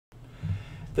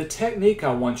The technique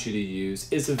I want you to use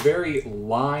is a very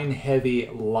line-heavy,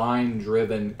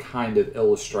 line-driven kind of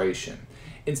illustration.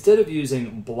 Instead of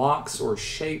using blocks or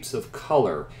shapes of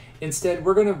color, instead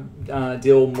we're going to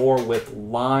deal more with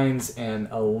lines and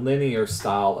a linear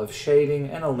style of shading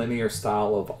and a linear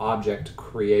style of object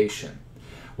creation.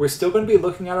 We're still going to be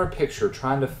looking at our picture,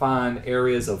 trying to find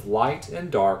areas of light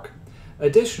and dark.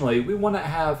 Additionally, we want to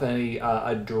have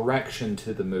a direction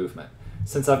to the movement.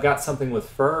 Since I've got something with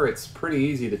fur, it's pretty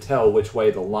easy to tell which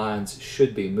way the lines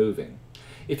should be moving.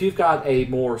 If you've got a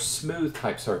more smooth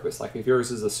type surface, like if yours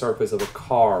is the surface of a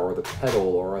car or the pedal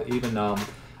or even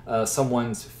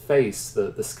someone's face,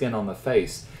 the skin on the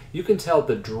face, you can tell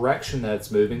the direction that it's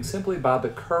moving simply by the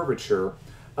curvature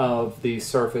of the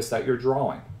surface that you're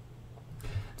drawing.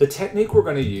 The technique we're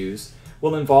going to use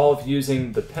will involve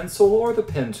using the pencil or the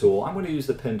pen tool. I'm going to use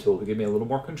the pen tool to give me a little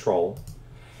more control,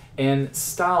 and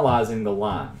stylizing the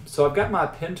line. So I've got my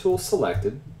pen tool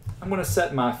selected. I'm going to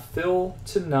set my fill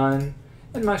to none,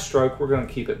 and my stroke, we're going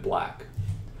to keep it black.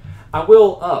 I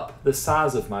will up the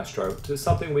size of my stroke to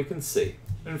something we can see.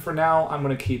 And for now, I'm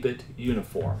going to keep it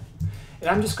uniform. And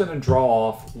I'm just going to draw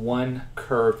off one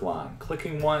curved line.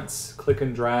 Clicking once, click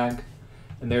and drag,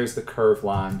 and there's the curved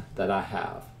line that I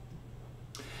have.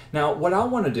 Now, what I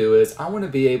want to do is I want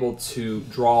to be able to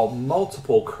draw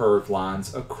multiple curved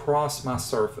lines across my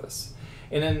surface.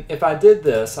 And then if I did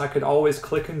this, I could always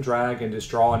click and drag and just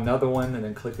draw another one, and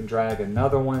then click and drag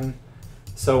another one,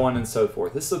 so on and so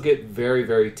forth. This will get very,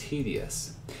 very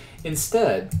tedious.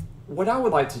 Instead, what I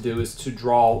would like to do is to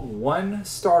draw one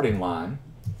starting line,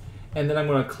 and then I'm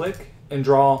going to click and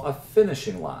draw a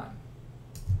finishing line.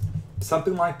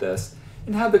 Something like this,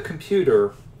 and have the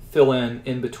computer fill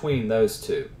in between those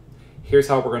two. Here's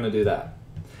how we're going to do that.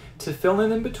 To fill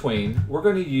in between, we're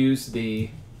going to use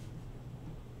the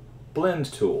blend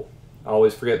tool. I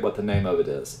always forget what the name of it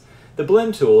is. The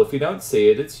blend tool, if you don't see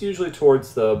it, it's usually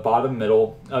towards the bottom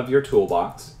middle of your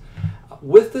toolbox.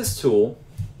 With this tool,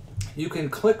 you can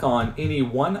click on any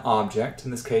one object,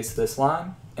 in this case this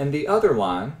line, and the other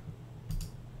line,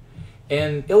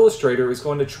 and Illustrator is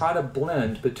going to try to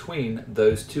blend between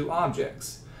those two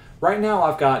objects. Right now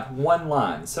I've got one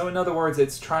line, so in other words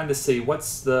it's trying to see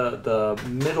what's the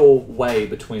middle way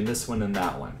between this one and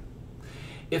that one.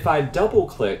 If I double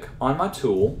click on my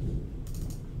tool,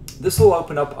 this will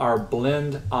open up our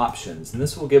blend options, and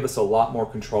this will give us a lot more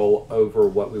control over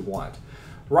what we want.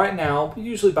 Right now,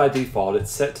 usually by default, it's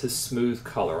set to smooth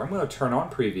color. I'm going to turn on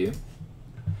preview,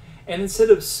 and instead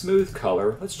of smooth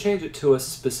color, let's change it to a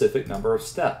specific number of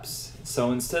steps.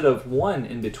 So instead of one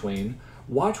in between,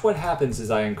 watch what happens as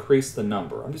I increase the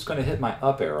number. I'm just going to hit my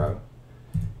up arrow.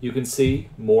 You can see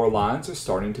more lines are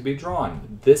starting to be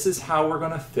drawn. This is how we're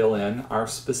going to fill in our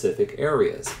specific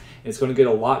areas. It's going to get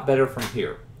a lot better from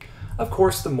here. Of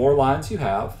course, the more lines you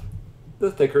have,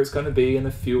 the thicker it's going to be, and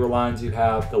the fewer lines you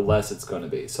have, the less it's going to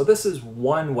be. So this is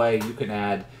one way you can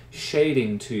add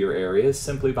shading to your areas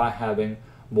simply by having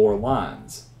more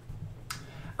lines.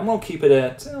 I'm going to keep it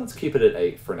at, let's keep it at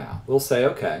 8 for now. We'll say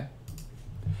OK.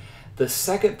 The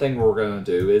second thing we're going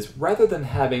to do is, rather than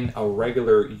having a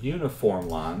regular uniform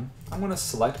line, I'm going to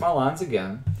select my lines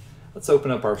again. Let's open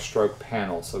up our stroke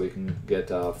panel so we can get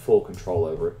full control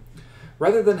over it.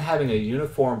 Rather than having a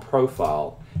uniform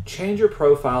profile, change your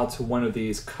profile to one of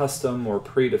these custom or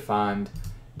predefined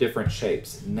different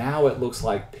shapes. Now it looks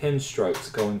like pen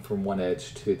strokes going from one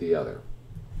edge to the other.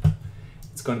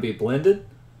 It's going to be blended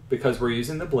because we're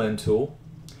using the blend tool.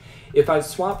 If I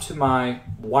swap to my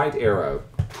white arrow,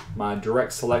 my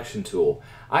direct selection tool,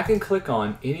 I can click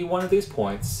on any one of these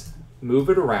points, move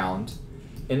it around,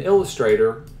 and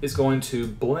Illustrator is going to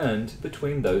blend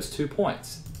between those 2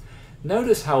 points.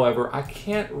 Notice, however, I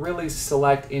can't really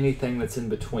select anything that's in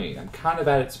between. I'm kind of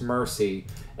at its mercy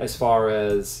as far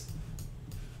as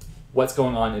what's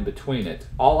going on in between it.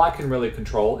 All I can really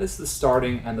control is the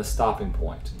starting and the stopping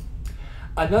point.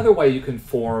 Another way you can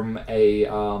form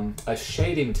a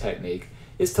shading technique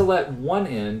is to let one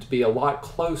end be a lot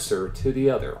closer to the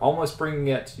other, almost bringing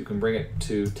it, you can bring it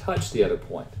to touch the other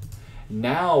point.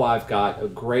 Now I've got a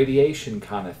gradation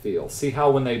kind of feel. See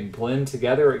how when they blend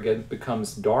together it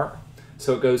becomes dark?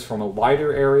 So it goes from a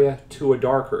lighter area to a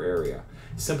darker area,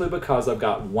 simply because I've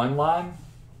got one line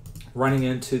running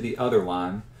into the other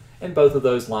line, and both of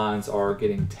those lines are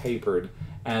getting tapered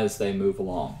as they move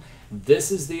along.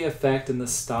 This is the effect and the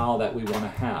style that we want to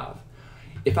have.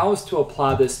 If I was to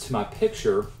apply this to my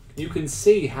picture, you can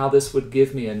see how this would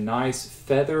give me a nice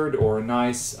feathered or a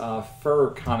nice fur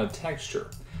kind of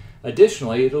texture.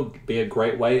 Additionally, it'll be a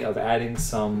great way of adding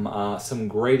some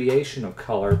gradation of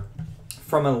color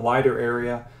from a lighter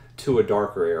area to a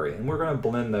darker area. And we're going to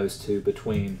blend those two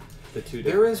between the two.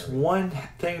 There is one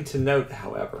thing to note,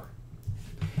 however.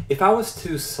 If I was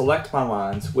to select my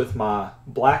lines with my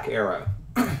black arrow,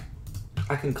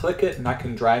 I can click it and I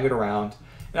can drag it around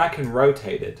and I can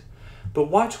rotate it. But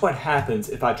watch what happens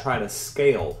if I try to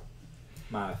scale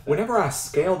my effect. Whenever I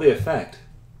scale the effect,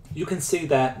 you can see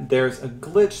that there's a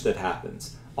glitch that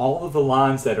happens. All of the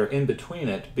lines that are in between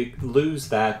it lose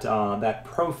that, that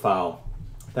profile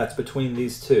that's between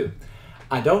these two.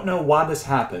 I don't know why this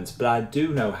happens, but I do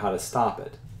know how to stop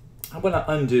it. I'm going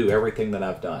to undo everything that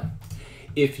I've done.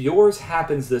 If yours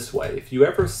happens this way, if you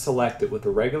ever select it with a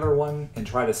regular one and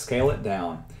try to scale it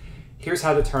down, here's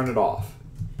how to turn it off.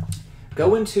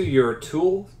 Go into your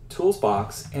tools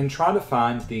box and try to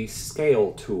find the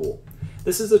scale tool.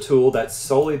 This is a tool that's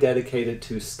solely dedicated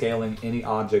to scaling any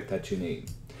object that you need.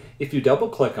 If you double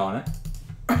click on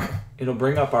it, it'll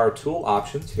bring up our tool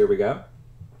options. Here we go.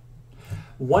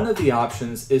 One of the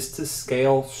options is to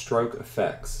scale stroke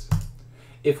effects.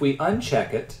 If we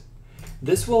uncheck it,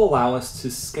 this will allow us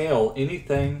to scale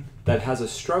anything that has a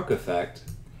stroke effect,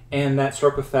 and that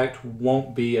stroke effect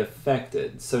won't be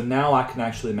affected. So now I can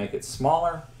actually make it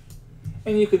smaller,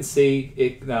 and you can see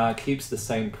it keeps the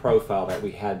same profile that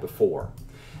we had before.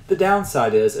 The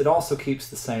downside is it also keeps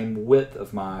the same width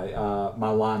of my, my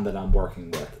line that I'm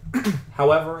working with.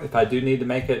 However, if I do need to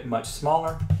make it much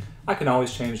smaller, I can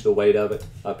always change the weight of it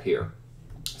up here.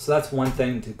 So that's one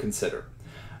thing to consider.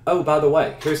 Oh, by the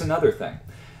way, here's another thing.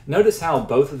 Notice how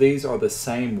both of these are the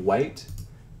same weight?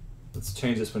 Let's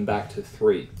change this one back to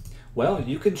 3. Well,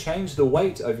 you can change the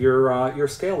weight of your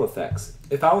scale effects.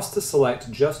 If I was to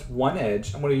select just one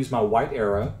edge, I'm going to use my white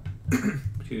arrow,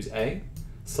 choose A,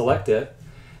 select it.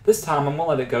 This time I'm going to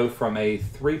let it go from a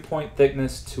 3-point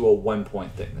thickness to a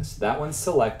 1-point thickness. That one's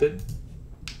selected.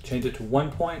 Change it to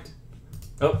 1 point.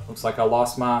 Oh, looks like I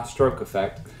lost my stroke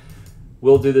effect.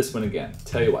 We'll do this one again.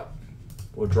 Tell you what,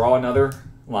 we'll draw another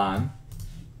line.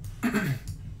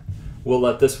 We'll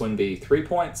let this one be 3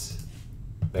 points.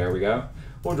 There we go.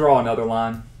 We'll draw another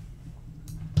line.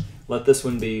 Let this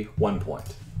one be 1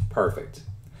 point. Perfect.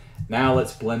 Now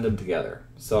let's blend them together.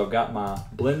 So I've got my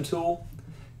blend tool.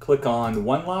 Click on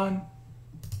one line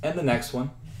and the next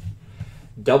one.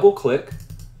 Double click.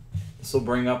 This will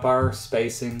bring up our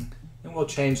spacing, and we'll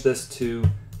change this to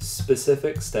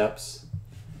specific steps.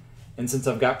 And since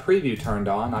I've got preview turned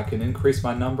on, I can increase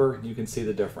my number and you can see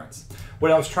the difference.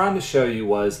 What I was trying to show you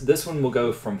was this one will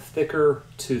go from thicker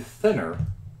to thinner,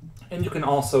 and you can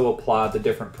also apply the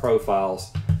different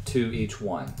profiles to each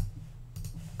one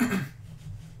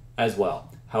as well.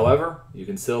 However, you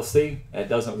can still see it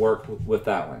doesn't work with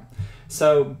that one.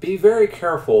 So be very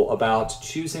careful about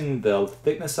choosing the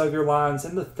thickness of your lines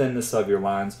and the thinness of your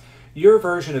lines. Your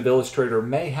version of Illustrator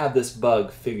may have this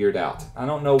bug figured out. I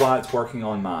don't know why it's working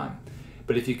on mine.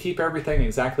 But if you keep everything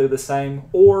exactly the same,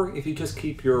 or if you just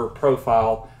keep your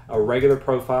profile a regular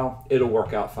profile, it'll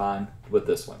work out fine with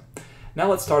this one. Now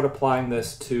let's start applying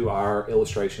this to our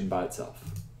illustration by itself.